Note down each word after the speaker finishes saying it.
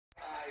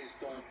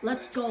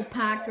Let's go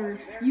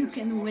Packers. You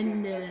can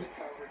win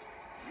this.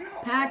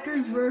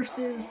 Packers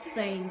versus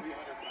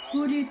Saints.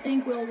 Who do you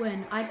think will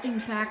win? I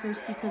think Packers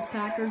because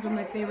Packers are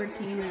my favorite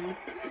team and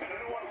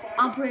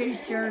I'm pretty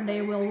sure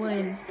they will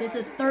win. This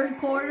is third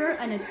quarter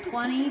and it's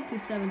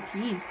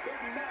 20-17.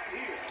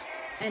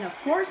 And of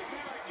course,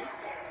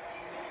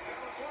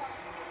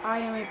 I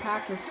am a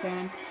Packers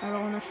fan. I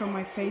don't want to show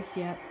my face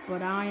yet,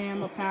 but I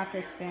am a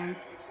Packers fan.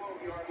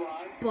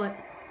 But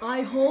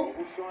I hope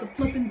the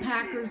flipping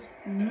Packers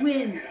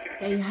win.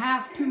 They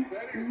have to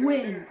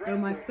win. They're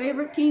my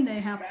favorite team.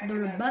 They're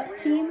the best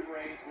team.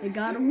 They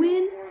gotta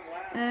win.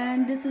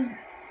 And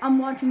I'm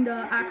watching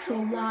the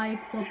actual live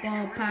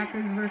football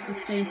Packers versus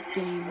Saints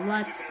game.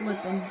 Let's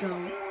flip and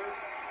go.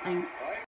 Thanks.